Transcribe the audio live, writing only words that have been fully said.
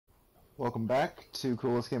Welcome back to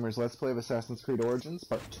Coolest Gamers Let's Play of Assassin's Creed Origins,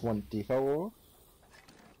 part 24.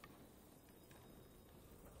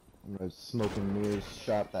 I'm gonna smoke and mirrors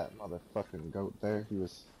shot that motherfucking goat there.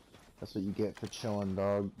 That's what you get for chilling,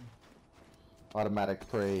 dog. Automatic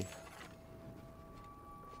prey.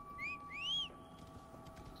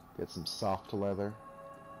 Get some soft leather.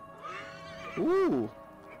 Ooh!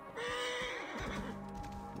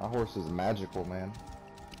 My horse is magical, man.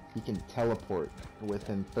 He can teleport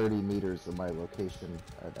within 30 meters of my location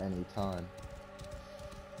at any time.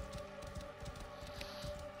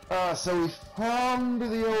 So we've come to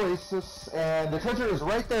the oasis, and the treasure is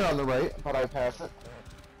right there on the right, but I pass it.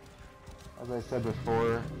 As I said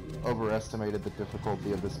before, overestimated the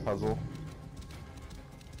difficulty of this puzzle.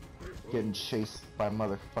 Getting chased by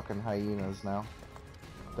motherfucking hyenas now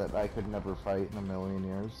that I could never fight in a million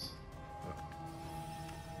years.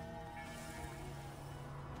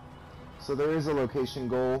 So there is a location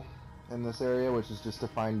goal in this area, which is just to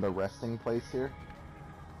find the resting place here.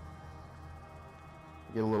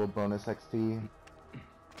 Get a little bonus XP. I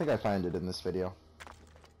think I find it in this video.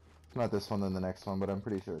 If not this one, then the next one, but I'm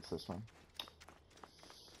pretty sure it's this one.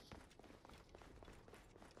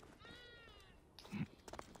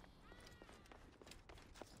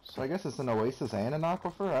 So I guess it's an oasis and an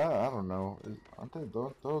aquifer? I don't know. Aren't they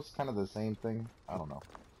those kind of the same thing? I don't know.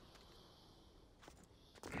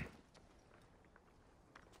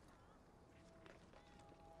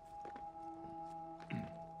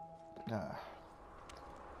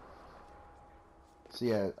 So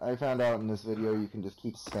yeah, I found out in this video you can just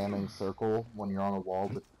keep spamming circle when you're on a wall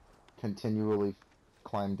to continually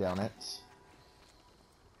climb down it.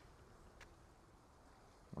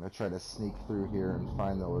 I'm gonna try to sneak through here and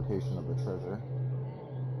find the location of the treasure.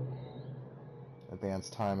 Advance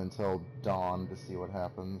time until dawn to see what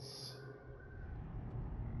happens.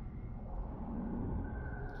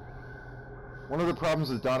 One of the problems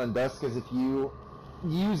with Dawn and Dusk is if you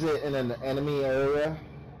use it in an enemy area,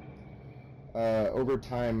 over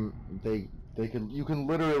time you can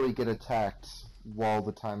literally get attacked while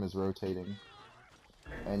the time is rotating,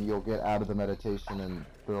 and you'll get out of the meditation and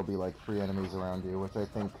there'll be like 3 enemies around you, which I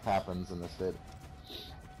think happens in this vid.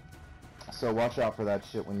 So watch out for that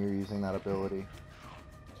shit when you're using that ability.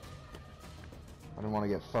 I didn't want to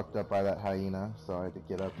get fucked up by that hyena, so I had to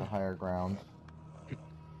get up to higher ground.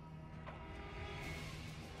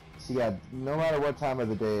 So yeah, no matter what time of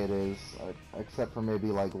the day it is, except for maybe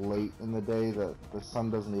like late in the day, the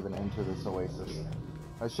sun doesn't even enter this oasis.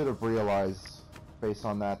 I should have realized, based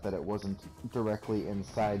on that it wasn't directly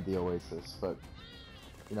inside the oasis, but,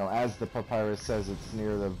 you know, as the papyrus says, it's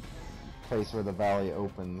near the place where the valley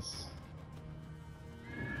opens.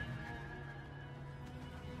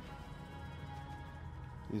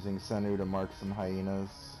 Using Senu to mark some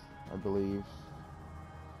hyenas, I believe.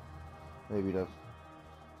 Maybe to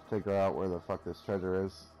figure out where the fuck this treasure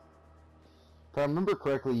is. If I remember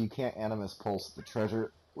correctly, you can't animus pulse the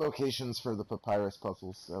treasure locations for the papyrus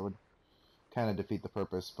puzzles. That would kind of defeat the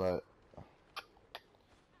purpose, but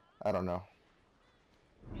I don't know.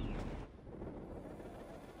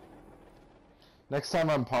 Next time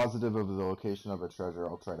I'm positive of the location of a treasure,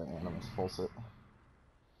 I'll try to animus pulse it.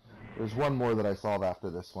 There's one more that I solved after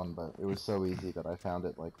this one, but it was so easy that I found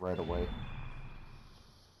it like right away.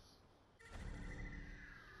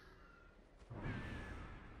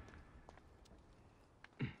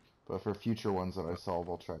 But for future ones that I solve,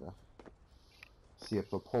 I'll try to see if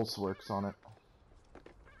the pulse works on it.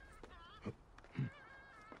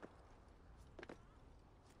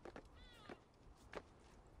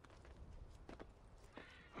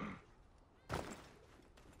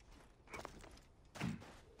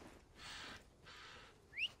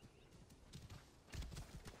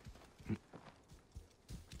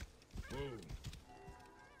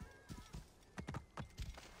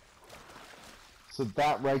 So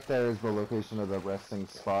that right there is the location of the resting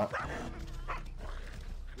spot.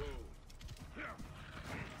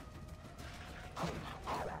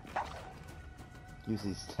 Use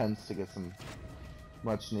these tents to get some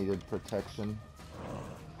much needed protection.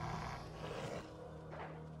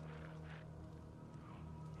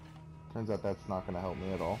 Turns out that's not going to help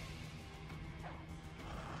me at all.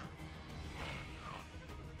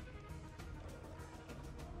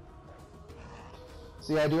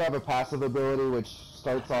 So yeah, I do have a passive ability which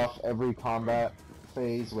starts off every combat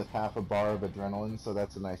phase with half a bar of adrenaline, so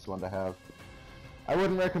that's a nice one to have. I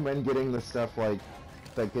wouldn't recommend getting the stuff like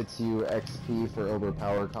that gets you XP for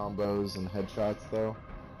overpower combos and headshots though.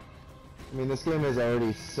 I mean, this game is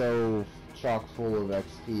already so chock full of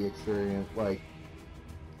XP experience, like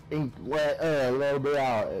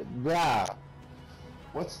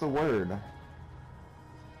what's the word?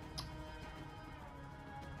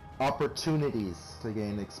 opportunities to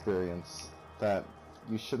gain experience that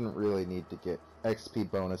you shouldn't really need to get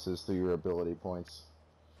XP bonuses through your ability points.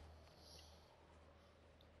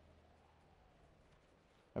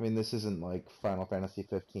 I mean, this isn't like Final Fantasy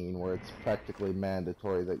 15 where it's practically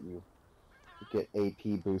mandatory that you get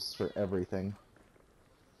AP boosts for everything.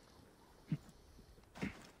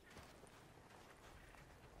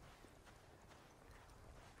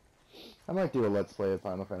 I might do a Let's Play of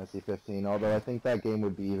Final Fantasy 15, although I think that game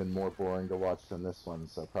would be even more boring to watch than this one,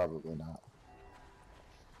 so probably not.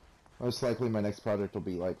 Most likely my next project will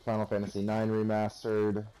be like Final Fantasy 9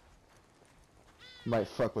 Remastered. Might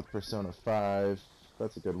fuck with Persona 5.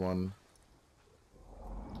 That's a good one.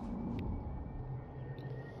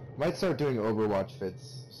 Might start doing Overwatch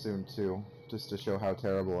vids soon too, just to show how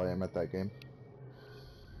terrible I am at that game.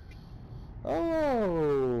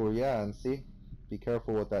 Oh, yeah, and see? Be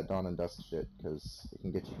careful with that Dawn and Dusk shit, because it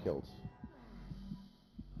can get you killed.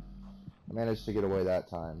 I managed to get away that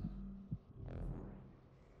time.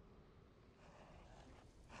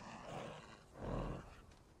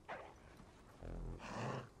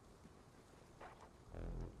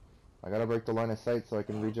 I gotta break the line of sight so I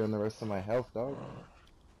can regen the rest of my health, dog.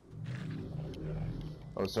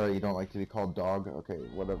 Oh, sorry, you don't like to be called dog? Okay,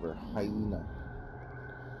 whatever. Hyena.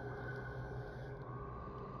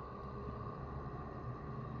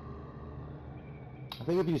 I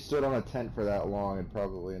think if you stood on a tent for that long, it'd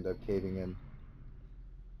probably end up caving in.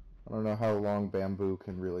 I don't know how long bamboo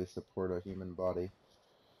can really support a human body.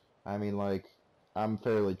 I mean, like, I'm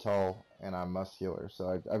fairly tall and I'm muscular,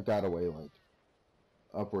 so I've got to weigh, like,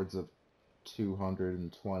 upwards of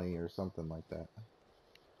 220 or something like that.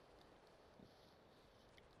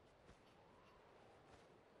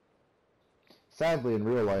 Sadly, in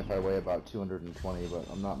real life, I weigh about 220, but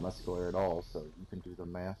I'm not muscular at all, so you can do the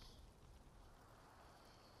math.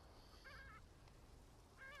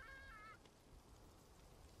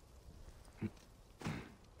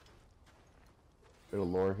 Bit of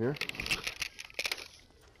lore here.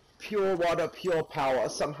 Pure water, pure power.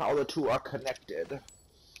 Somehow the two are connected. I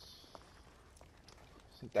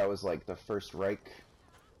think that was like the first Reich.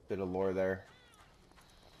 Bit of lore there.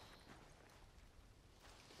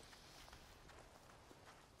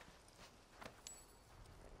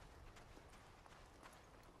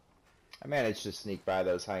 I managed to sneak by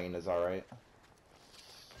those hyenas alright.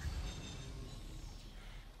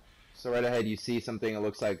 So right ahead you see something that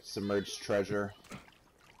looks like submerged treasure.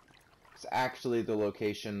 It's actually the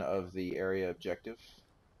location of the area objective.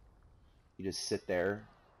 You just sit there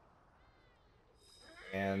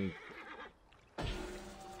and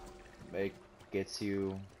it gets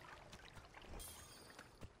you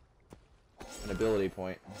an ability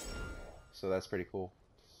point. So that's pretty cool.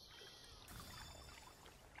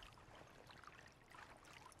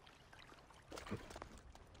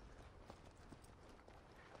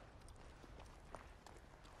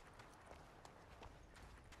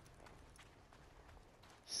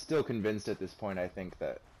 Still convinced at this point, I think,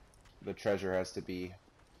 that the treasure has to be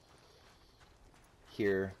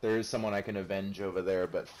here. There is someone I can avenge over there,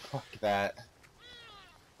 but fuck that.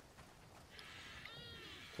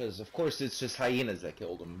 Because, of course, it's just hyenas that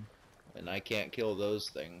killed him, and I can't kill those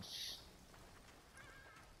things.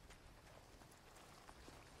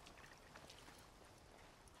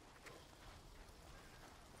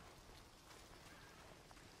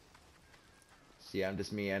 See, I'm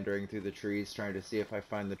just meandering through the trees trying to see if I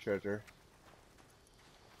find the treasure.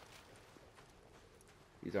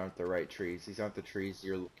 These aren't the right trees. These aren't the trees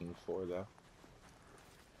you're looking for, though.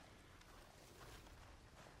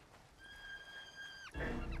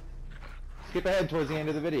 Skip ahead towards the end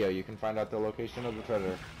of the video. You can find out the location of the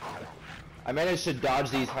treasure. I managed to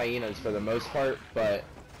dodge these hyenas for the most part, but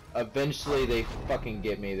eventually they fucking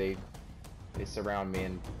get me. They surround me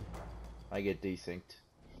and I get desynced.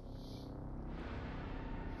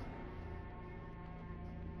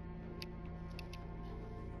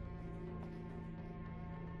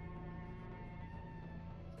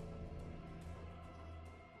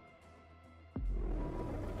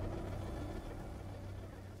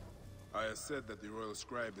 I have said that the royal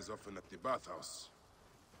scribe is often at the bathhouse.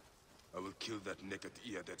 I will kill that naked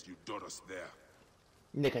ear that you taught us there.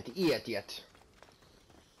 Naked idiot.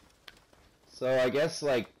 So I guess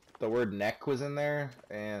like the word neck was in there,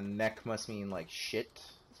 and neck must mean like shit.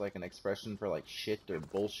 It's like an expression for like shit or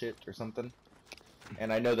bullshit or something.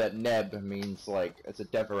 And I know that neb means like, it's a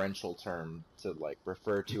deferential term to like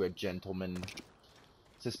refer to a gentleman.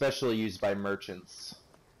 It's especially used by merchants.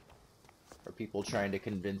 Or people trying to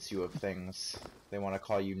convince you of things. They want to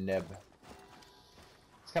call you neb.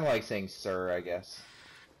 It's kind of like saying sir, I guess.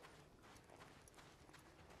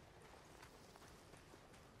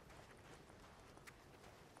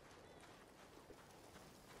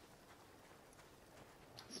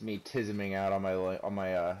 It's me tisming out on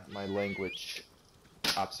my language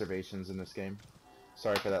observations in this game.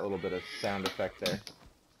 Sorry for that little bit of sound effect there.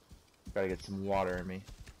 Gotta get some water in me.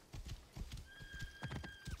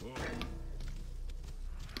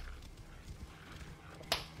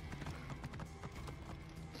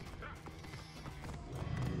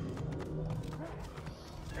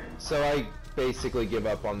 So I basically give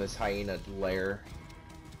up on this hyena lair.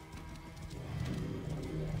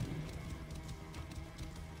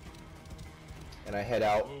 And I head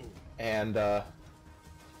out, and yeah,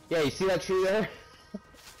 you see that tree there?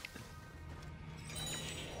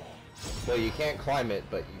 Well, you can't climb it,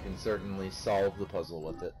 but you can certainly solve the puzzle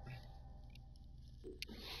with it.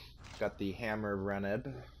 Got the hammer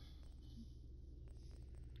Reneb,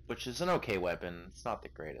 which is an okay weapon. It's not the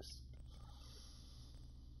greatest.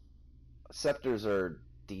 Scepters are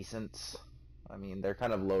decent. I mean, they're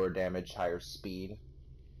kind of lower damage, higher speed.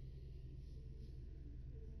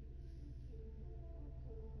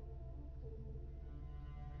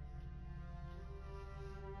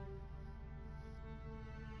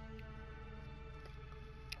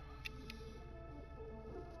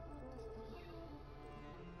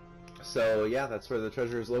 So yeah, that's where the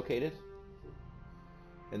treasure is located.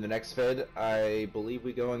 In the next vid, I believe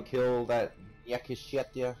we go and kill that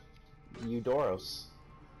Ayiyiyiyiiiiii.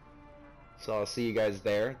 So I'll see you guys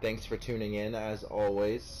there. Thanks for tuning in, as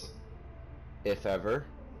always. If ever.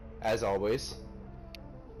 As always.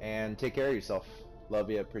 And take care of yourself.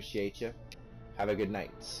 Love you, appreciate you. Have a good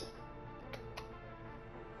night.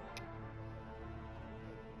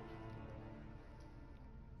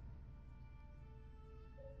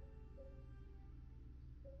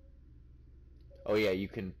 Oh yeah, you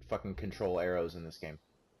can fucking control arrows in this game.